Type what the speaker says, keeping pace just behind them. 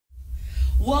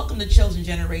Welcome to Chosen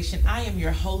Generation. I am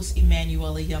your host,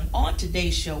 Emanuela Young. On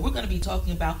today's show, we're going to be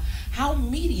talking about how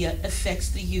media affects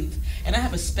the youth. And I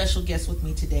have a special guest with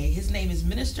me today. His name is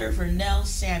Minister Vernel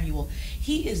Samuel.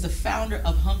 He is the founder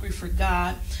of Hungry for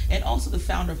God and also the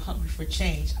founder of Hungry for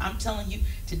Change. I'm telling you,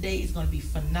 today is going to be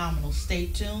phenomenal. Stay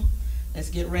tuned.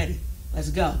 Let's get ready. Let's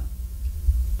go.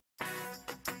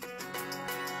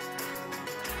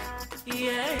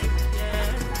 Yeah.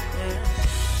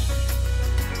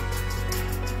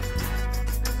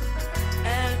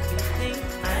 Everything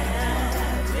I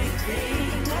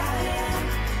am,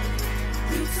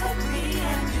 you took me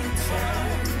and you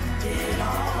turned it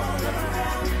all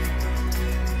around.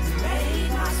 You made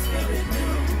my spirit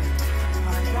new,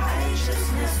 my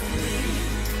righteousness free.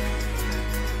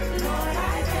 Lord, I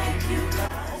thank you.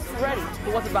 Ready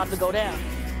for what's about to go down.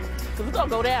 Because it's going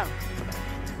to go down.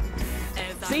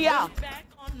 See y'all. Back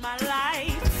on my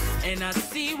life, and I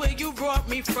see where you brought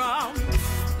me from.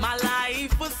 My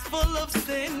life was full of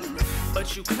sin,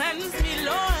 but you cleansed me,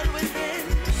 Lord, within.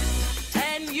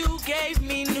 And you gave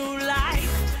me new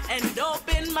life and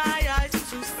opened my eyes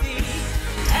to see.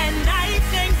 And I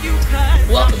thank you, cause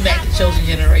welcome back to Chosen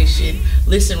Generation.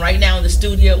 Listen, right now in the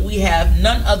studio, we have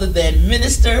none other than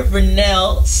Minister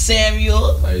Vernel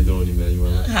Samuel. How you doing,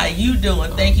 Emanuela? How you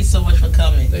doing? Thank you so much for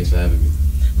coming. Thanks for having me.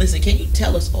 Listen, can you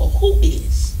tell us all who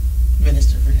is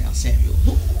Minister Vernel Samuel?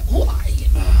 Who are you?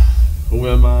 Who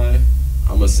am I?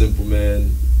 I'm a simple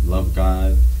man, love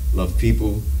God, love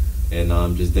people, and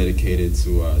I'm just dedicated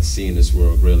to seeing this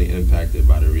world really impacted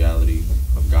by the reality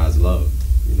of God's love.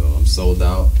 You know, I'm sold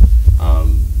out.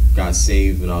 Got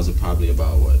saved when I was probably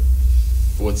about,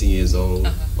 14 years old,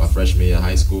 my freshman year of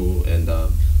high school. And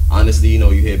honestly, you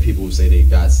know, you hear people who say they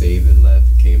got saved and left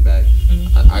and came back.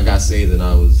 I got saved and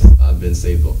I've been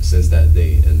saved since that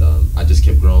day. And I just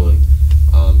kept growing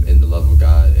in the love of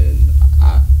God. And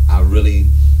I really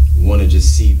want to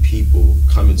just see people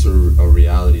come into a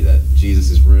reality that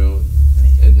Jesus is real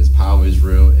and his power is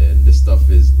real and this stuff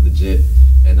is legit.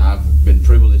 And I've been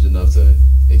privileged enough to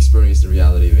experience the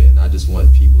reality of it. And I just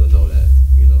want people to know that,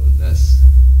 you know, that's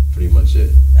pretty much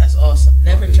it. That's awesome.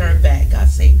 Never turn back. God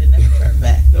saved and never turn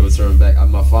back. Never turn back.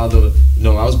 My father, you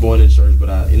know, I was born in church, but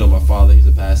my father, he's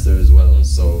a pastor as well.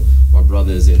 So my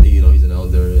brother is, you know, he's an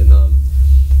elder. And,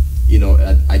 you know,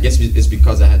 I guess it's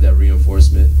because I had that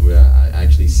reinforcement where I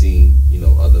actually seen, you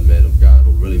know, other men of God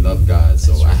who really love God.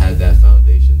 So I had that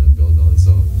foundation to build on.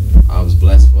 So I was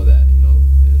blessed for that, you know.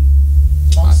 And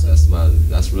awesome.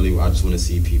 That's really what I just want to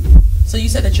see people. So you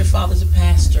said that your father's a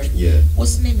pastor. Yeah.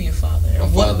 What's the name of your father? My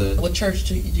father. What church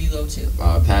do you go to?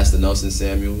 Pastor Nelson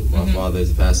Samuel. My father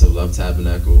is a pastor of Love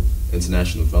Tabernacle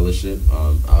International Fellowship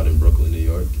out in Brooklyn, New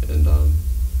York. And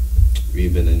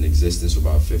we've been in existence for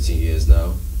about 15 years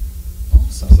now.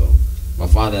 Awesome. So my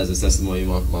father has a testimony.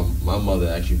 My mother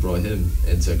actually brought him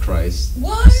into Christ.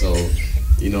 What? So,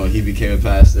 you know, he became a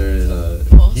pastor, and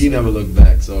awesome. He never looked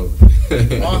back. So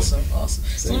awesome.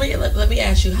 So let me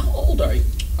ask you, how old are you?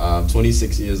 I'm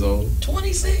 26 years old.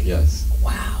 26? Yes.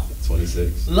 Wow.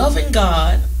 26. Loving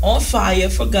God, on fire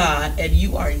for God, and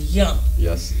you are young.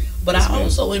 Yes. But yes, I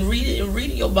also, in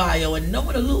reading your bio and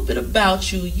knowing a little bit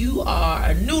about you, you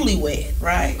are a newlywed,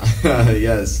 right?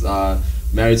 Yes.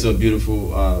 Married to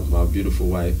my beautiful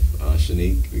wife,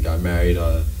 Shanique. We got married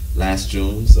last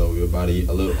June, so we're about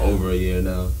a little over a year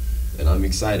now, and I'm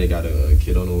excited. Got a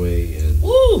kid on the way, and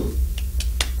woo!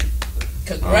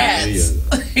 Congrats!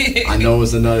 I know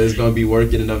it's gonna be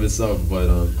work in and of itself, but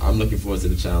I'm looking forward to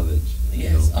the challenge.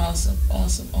 Yes, you know?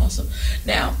 Awesome.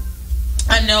 Now,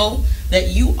 I know that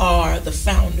you are the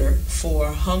founder for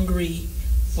Hungry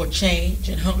for Change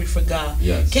and Hungry for God.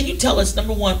 Yes. Can you tell us,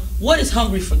 number one, what is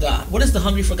Hungry for God? What is the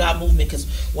Hungry for God movement? Because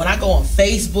when I go on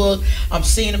Facebook, I'm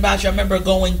seeing about you. I remember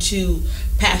going to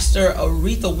Pastor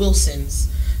Aretha Wilson's.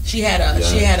 She had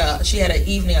an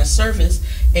evening, a service,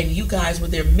 and you guys were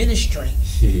there ministering.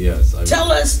 Yes.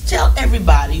 Tell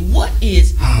everybody, what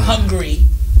is Hungry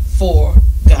for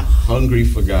God? Hungry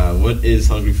for God. What is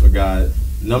Hungry for God?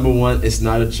 Number one, it's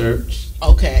not a church.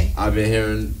 Okay. I've been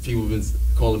hearing people been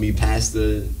calling me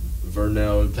Pastor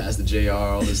Vernel, Pastor JR,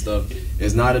 all this stuff.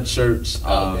 It's not a church.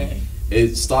 Okay.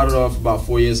 It started off about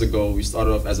 4 years ago. We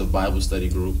started off as a Bible study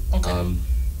group. Okay.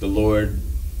 The Lord,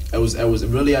 it was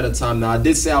really at a time. Now I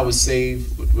did say I was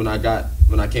saved when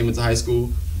I came into high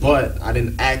school, but I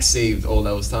didn't act saved all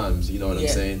those times. You know what I'm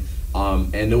saying?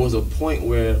 And there was a point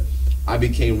where I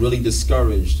became really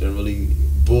discouraged and really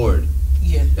bored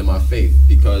in my faith,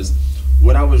 because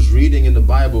what I was reading in the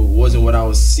Bible wasn't what I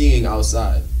was seeing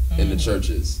outside in the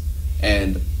churches.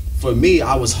 And for me,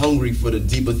 I was hungry for the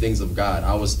deeper things of God.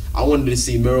 I wanted to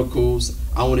see miracles.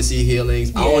 I want to see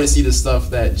healings. Yeah. I want to see the stuff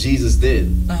that Jesus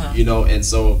did, you know. And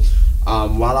so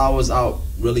while I was out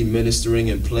really ministering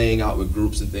and playing out with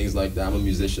groups and things like that, I'm a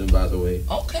musician, by the way.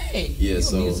 Okay. Yeah, You're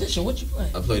so a musician. What you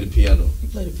play? I play the piano. You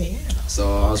play the piano.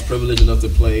 So I was privileged enough to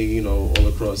play, you know, all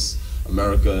across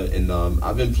America, and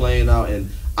I've been playing out, and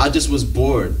I just was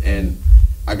bored, and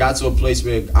I got to a place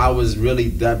where I was really,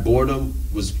 that boredom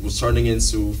was turning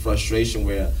into frustration,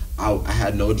 where I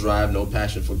had no drive, no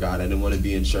passion for God. I didn't want to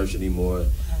be in church anymore.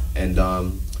 And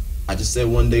I just said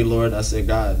one day, Lord, I said,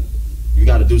 God, you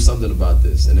got to do something about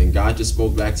this. And then God just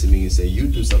spoke back to me and said, you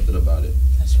do something about it.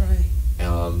 That's right.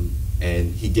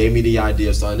 And he gave me the idea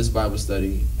of starting this Bible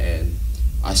study, and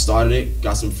I started it,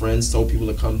 got some friends, told people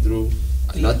to come through.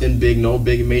 Nothing big, no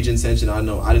big major intention. I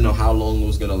didn't know how long it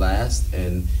was gonna last,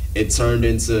 and it turned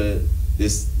into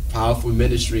this powerful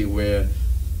ministry where,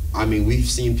 I mean, we've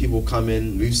seen people come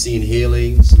in, we've seen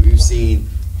healings, we've seen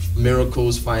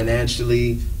miracles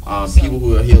financially, people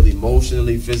who are healed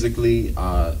emotionally, physically.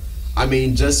 I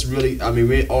mean, just really, I mean,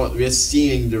 we're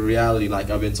seeing the reality, like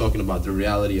I've been talking about, the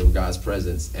reality of God's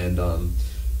presence. And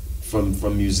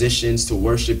from musicians to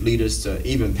worship leaders to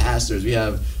even pastors, we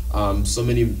have so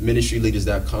many ministry leaders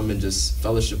that come and just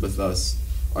fellowship with us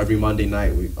every Monday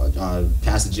night.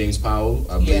 Pastor James Powell,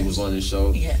 I believe, was on the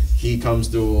show. Yes. He comes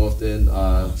through often.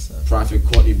 Awesome. Prophet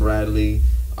Courtney Bradley,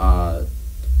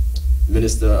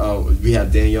 Minister, we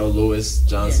have Danielle Lewis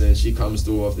Johnson. Yeah. She comes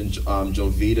through often.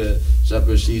 Jovita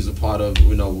Shepherd, she's a part of,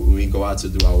 you know, when we go out to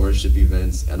do our worship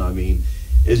events. And I mean,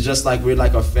 it's just like we're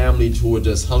like a family who are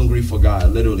just hungry for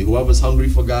God, literally. Whoever's hungry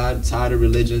for God, tired of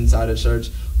religion, tired of church,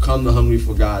 come to Hungry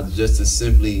for God, just to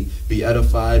simply be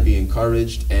edified, be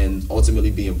encouraged, and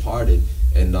ultimately be imparted,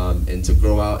 and to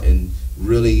grow out and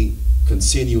really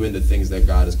continue in the things that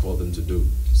God has called them to do.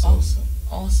 So. Awesome.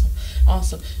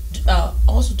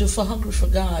 Also, for Hungry for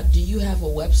God, do you have a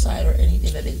website or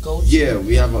anything that they go to? Yeah,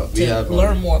 we have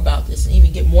learn more about this and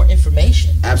even get more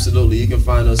information. Absolutely, you can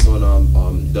find us on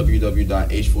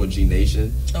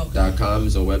www.h4gnation.com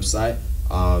is our website.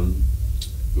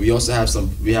 We also have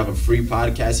we have a free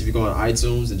podcast. If you go on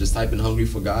iTunes and just type in Hungry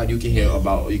for God, you can hear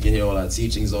all our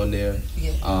teachings on there.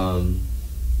 Yeah.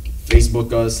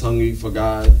 Facebook us, Hungry for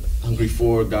God, Hungry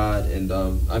for God, and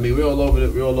I mean, we're all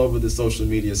over the social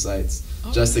media sites,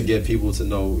 just to get people to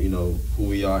know, you know, who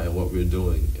we are and what we're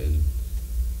doing. And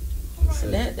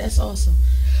that's awesome.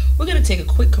 We're going to take a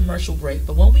quick commercial break,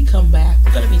 but when we come back,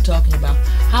 we're going to be talking about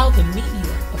how the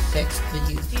media affects the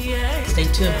youth. Stay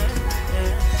tuned.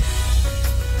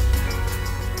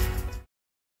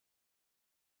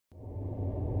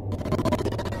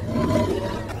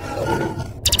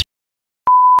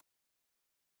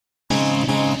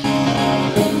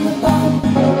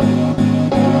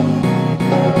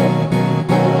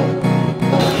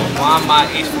 I'm my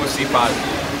H4C product.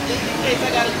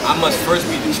 I must first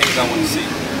be the change I want to see.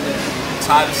 I'm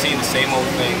tired of seeing the same old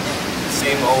thing, the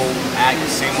same old act, the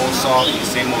same old song, the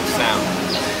same old sound.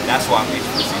 That's why I'm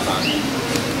H4C product.